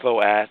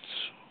info at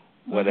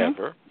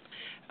whatever,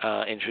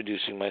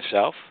 introducing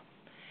myself,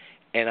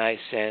 and I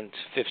sent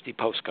 50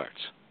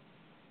 postcards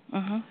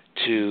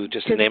to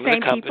just the name of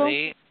the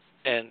company.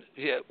 People?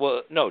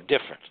 And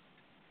different.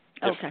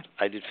 Okay.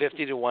 I did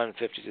 50 to one,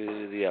 50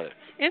 to the other.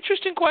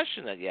 Interesting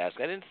question that you asked.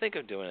 I didn't think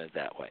of doing it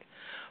that way.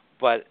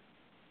 But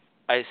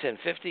I sent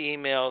 50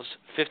 emails,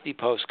 50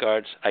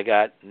 postcards. I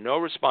got no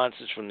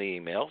responses from the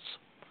emails,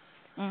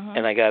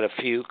 and I got a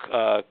few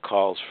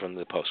calls from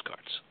the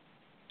postcards.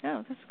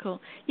 Oh, that's cool.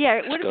 Yeah,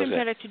 it would have been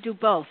better to do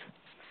both.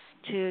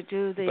 To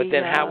do the. But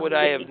then how would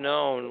I have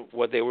known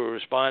what they were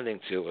responding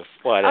to if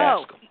I'd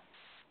asked them?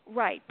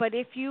 Right, but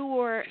if you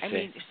were,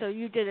 so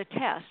you did a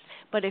test.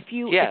 But if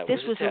this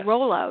was a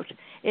rollout,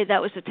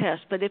 that was a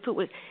test. But if it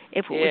was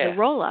a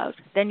rollout,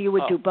 then you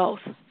would do both.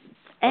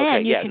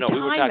 And you can time we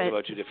were talking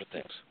about two different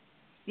things.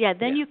 Yeah,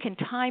 then you can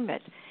time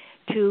it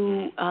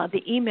to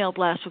the email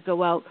blast will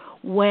go out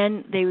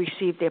when they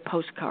receive their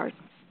postcard.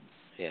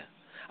 Yeah,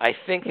 I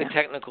think the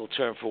technical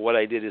term for what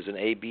I did is an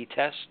A/B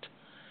test.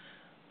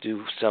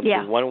 Do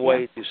something one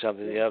way, do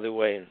something the other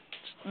way, and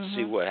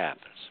see what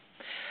happens.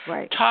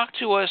 Right. Talk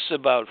to us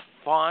about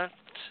font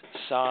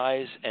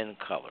size and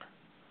color.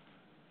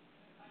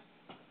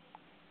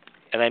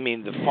 And I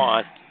mean the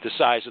font, the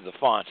size of the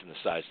font, and the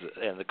size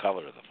and the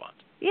color of the font.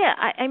 Yeah,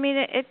 I mean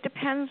it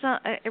depends on.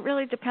 It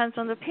really depends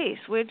on the piece.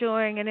 We're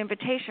doing an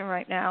invitation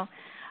right now.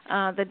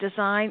 The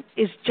design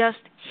is just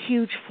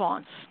huge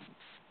fonts.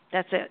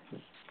 That's it.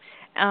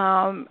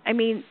 I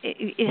mean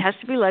it has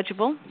to be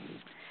legible.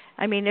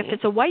 I mean if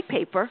it's a white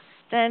paper,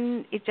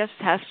 then it just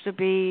has to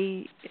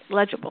be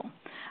legible.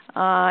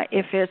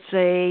 If it's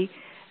a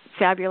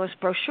fabulous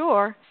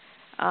brochure,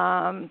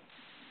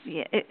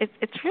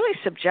 it's really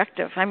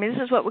subjective. I mean,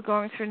 this is what we're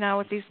going through now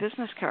with these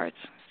business cards.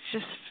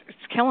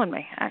 It's killing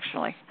me,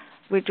 actually.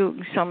 We're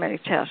doing so many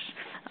tests.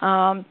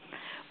 And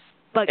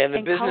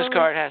the business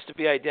card has to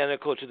be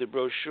identical to the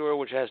brochure,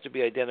 which has to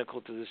be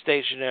identical to the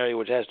stationery,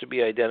 which has to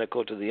be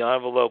identical to the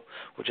envelope,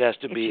 which has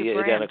to be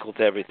identical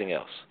to everything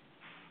else.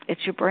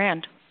 It's your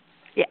brand.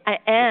 Yeah,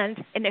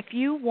 and if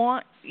you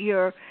want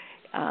your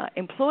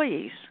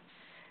employees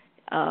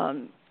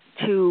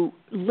to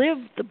live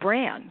the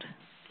brand.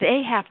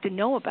 They have to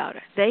know about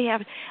it. They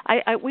have.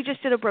 We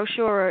just did a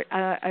brochure,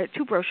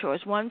 2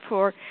 brochures. One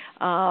for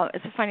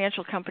it's a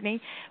financial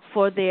company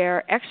for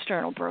their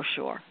external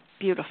brochure,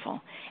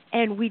 beautiful,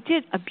 and we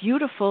did a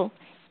beautiful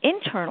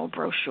internal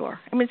brochure.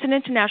 I mean, it's an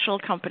international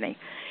company,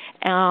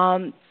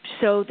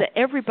 so that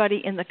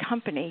everybody in the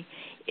company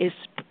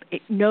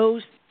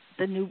knows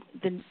the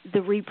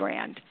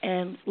rebrand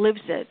and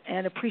lives it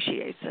and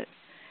appreciates it.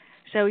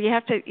 So you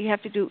have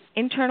to do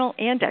internal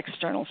and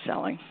external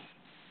selling.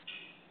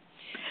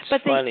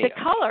 But the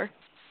color,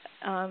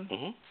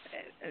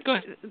 Go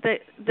ahead.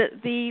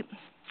 the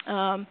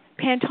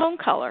Pantone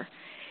color,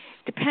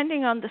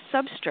 depending on the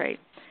substrate,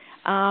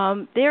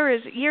 there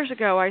is years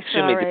ago I saw.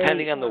 Excuse me,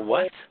 depending on the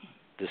what?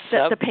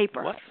 The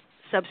paper what?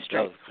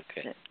 substrate. Oh,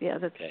 okay. Yeah,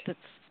 that's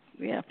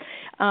yeah.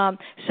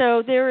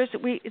 So there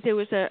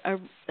was a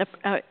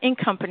ink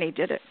company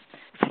did it,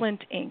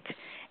 Flint Ink,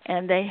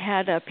 and they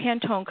had a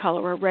Pantone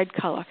color, a red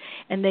color,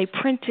 and they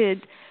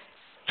printed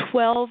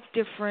 12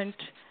 different.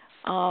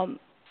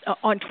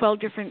 On 12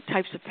 different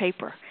types of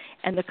paper,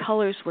 and the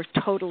colors were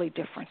totally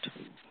different.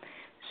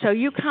 So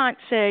you can't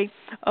say,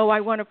 oh,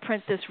 I want to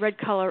print this red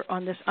color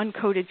on this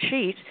uncoated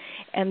sheet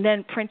and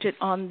then print it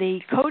on the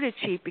coated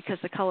sheet because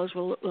the colors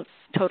will look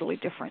totally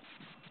different.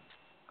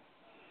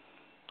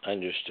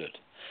 Understood.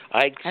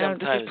 I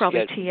sometimes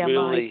get TMI.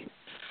 Really,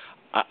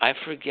 I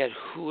forget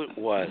who it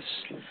was.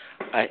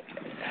 I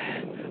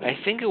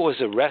think it was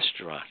a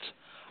restaurant,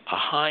 a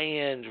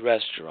high-end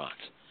restaurant,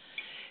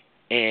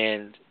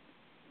 and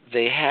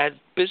they had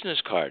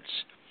business cards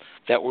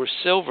that were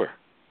silver,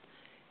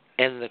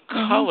 and the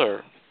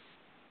color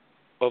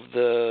of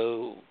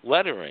the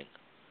lettering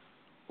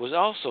was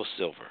also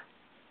silver.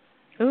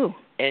 Ooh.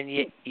 And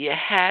you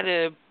had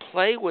to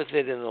play with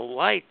it in the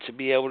light to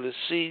be able to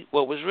see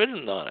what was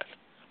written on it.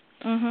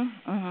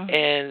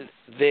 And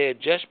they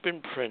had just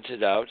been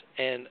printed out,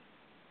 and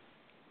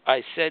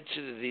I said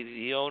to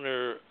the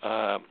owner,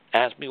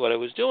 asked me what I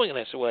was doing, and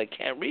I said, well, I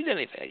can't read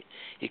anything.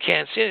 You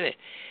can't see anything.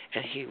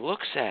 And he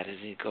looks at it and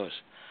he goes,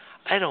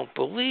 I don't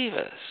believe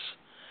this.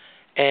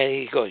 And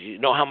he goes, you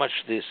know how much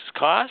this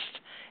cost?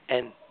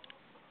 And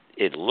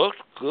it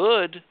looked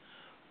good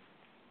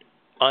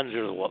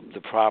under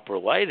the proper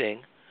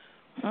lighting.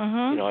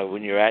 You know,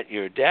 when you're at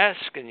your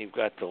desk and you've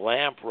got the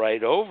lamp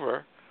right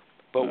over,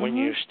 but when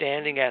you're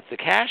standing at the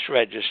cash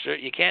register,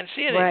 you can't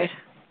see anything.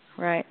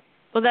 Right.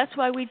 Well, that's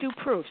why we do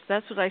proofs.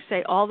 That's what I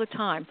say all the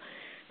time.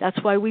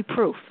 That's why we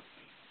proof,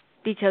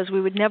 because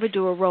we would never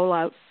do a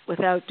rollout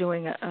without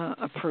doing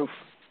a proof.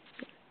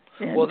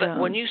 And, well,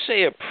 when you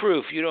say a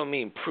proof, you don't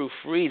mean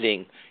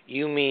proofreading.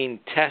 You mean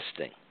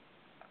testing.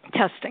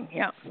 Testing,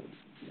 yeah.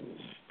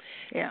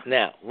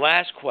 Now,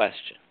 last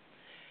question.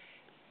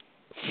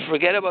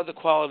 Forget about the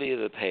quality of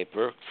the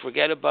paper.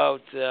 Forget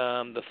about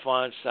the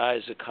font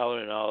size, the color,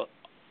 and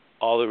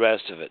all the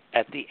rest of it.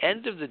 At the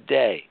end of the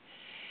day,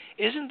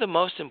 isn't the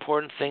most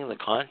important thing the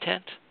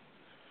content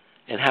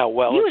and how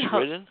well it's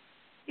written?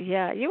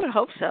 Yeah, you would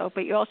hope so,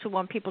 but you also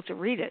want people to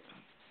read it.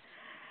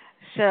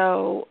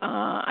 So,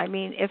 I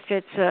mean, if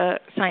it's a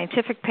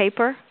scientific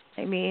paper,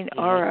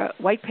 or a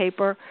white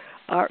paper,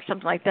 or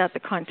something like that, the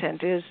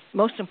content is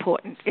most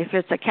important. If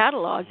it's a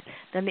catalog,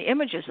 then the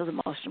images are the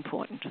most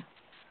important.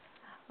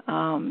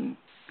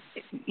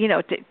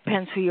 It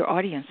depends who your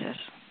audience is.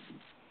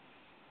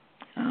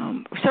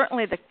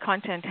 Certainly the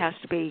content has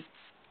to be,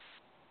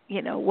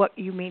 what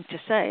you mean to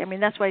say. I mean,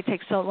 that's why it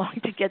takes so long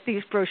to get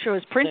these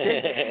brochures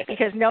printed,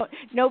 because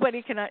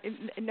nobody can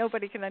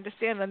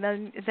understand them.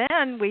 And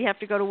then we have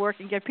to go to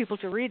work and get people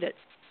to read it.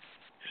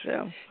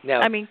 So,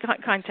 now,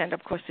 content,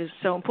 of course, is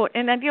so important.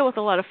 And I deal with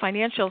a lot of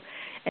financial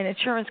and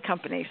insurance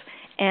companies,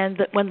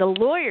 and when the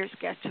lawyers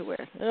get to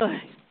it,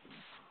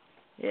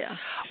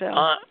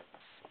 So.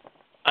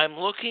 I'm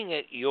looking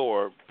at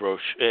your brochure,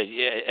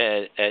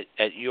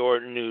 at your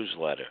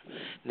newsletter.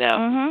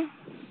 Now,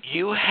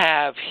 you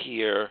have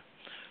here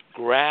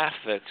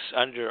graphics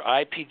under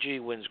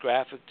IPG wins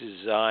Graphic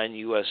Design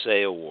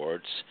USA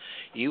Awards.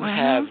 You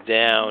have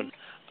down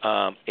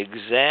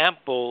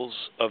examples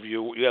of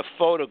you have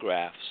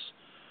photographs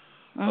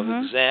of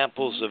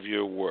examples of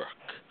your work,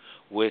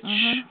 which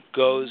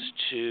goes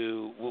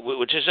to,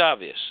 which is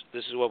obvious.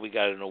 This is what we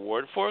got an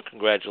award for.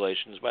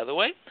 Congratulations, by the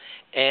way.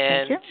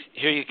 And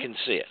here you can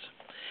see it.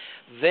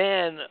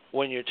 Then,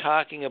 when you're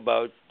talking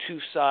about two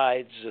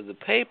sides of the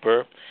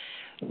paper,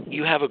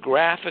 you have a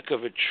graphic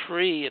of a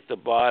tree at the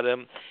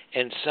bottom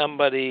and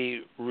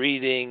somebody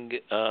reading,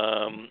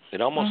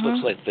 it almost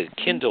looks like the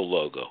Kindle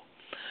logo.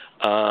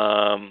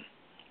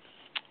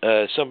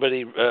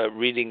 Somebody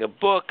reading a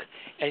book,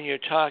 and you're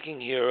talking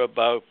here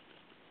about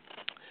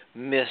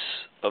myths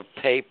of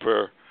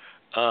paper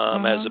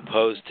as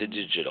opposed to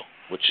digital,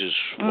 which is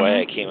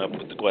why I came up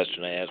with the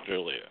question I asked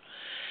earlier.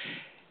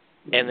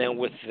 And then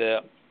with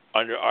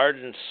under art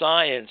and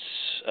science,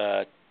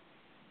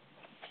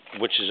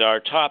 which is our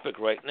topic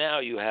right now,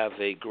 you have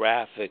a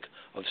graphic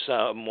of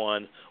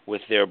someone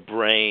with their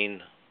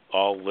brain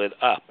all lit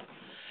up.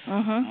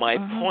 My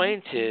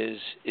point is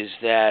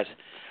that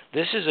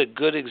this is a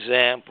good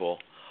example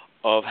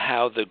of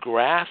how the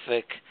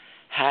graphic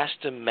has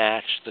to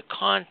match the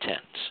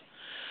content.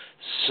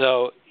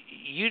 So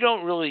you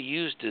don't really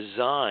use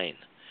design.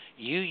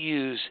 You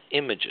use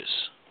images.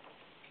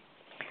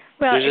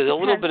 Well, there's a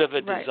little bit of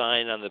a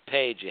design on the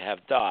page. You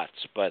have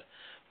dots, but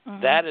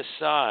that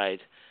aside,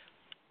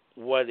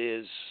 what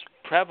is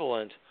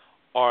prevalent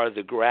are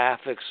the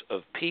graphics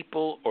of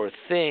people or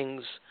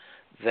things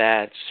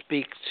that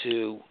speak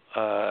to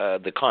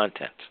the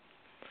content.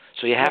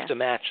 So you have to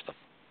match them.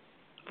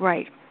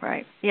 Right.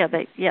 Yeah,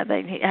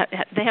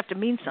 they have to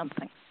mean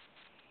something.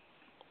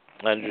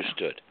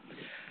 Understood.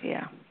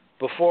 Yeah.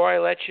 Before I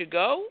let you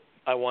go,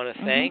 I want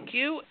to thank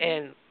you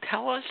and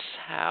tell us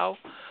how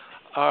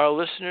our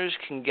listeners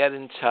can get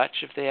in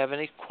touch if they have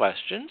any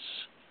questions.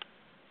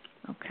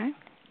 Okay.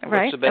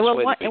 What's the best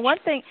way to one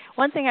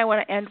thing I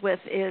want to end with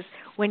is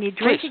when you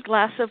drink a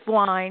glass of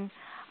wine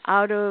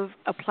out of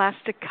a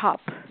plastic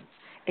cup,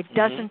 it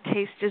doesn't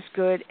taste as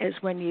good as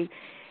when you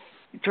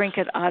drink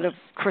it out of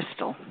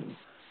crystal.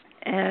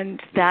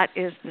 And that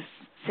is,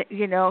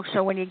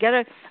 so when you get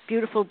a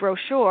beautiful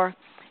brochure,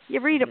 you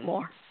read it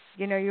more.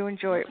 You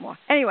enjoy it more.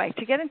 Anyway,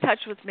 to get in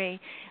touch with me,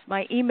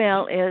 my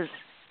email is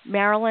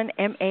Maralyn,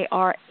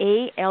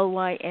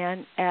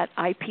 MARALYN,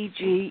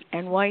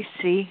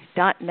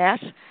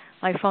 @IPGNYC.net.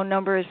 My phone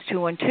number is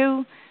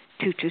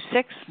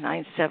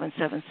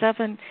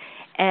 212-226-9777.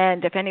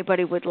 And if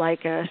anybody would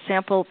like a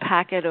sample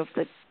packet of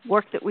the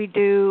work that we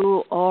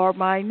do or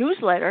my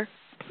newsletter,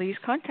 please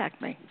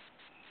contact me.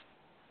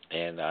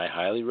 And I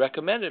highly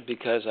recommend it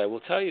because I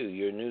will tell you,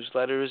 your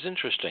newsletter is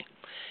interesting.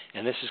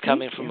 And this is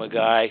coming from a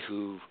guy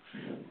who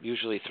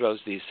usually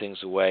throws these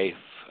things away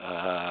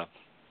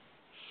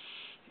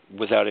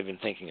without even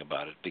thinking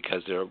about it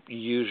because they're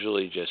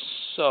usually just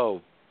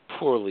so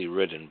poorly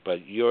written.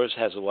 But yours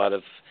has a lot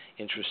of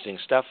interesting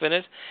stuff in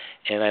it,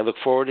 and I look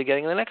forward to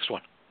getting the next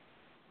one.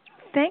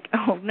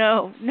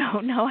 No.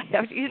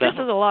 This is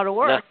a lot of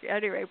work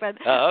anyway. But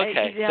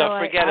okay, so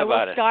forget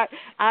about it.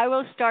 I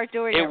will start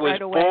doing it right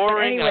away. It was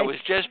boring. Anyway. I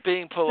was just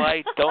being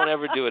polite. Don't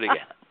ever do it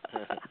again.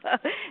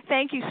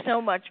 Thank you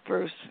so much,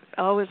 Bruce.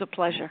 Always a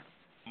pleasure.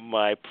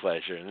 My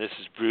pleasure. And this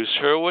is Bruce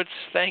Hurwitz.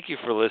 Thank you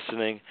for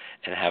listening,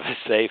 and have a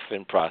safe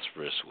and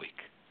prosperous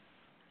week.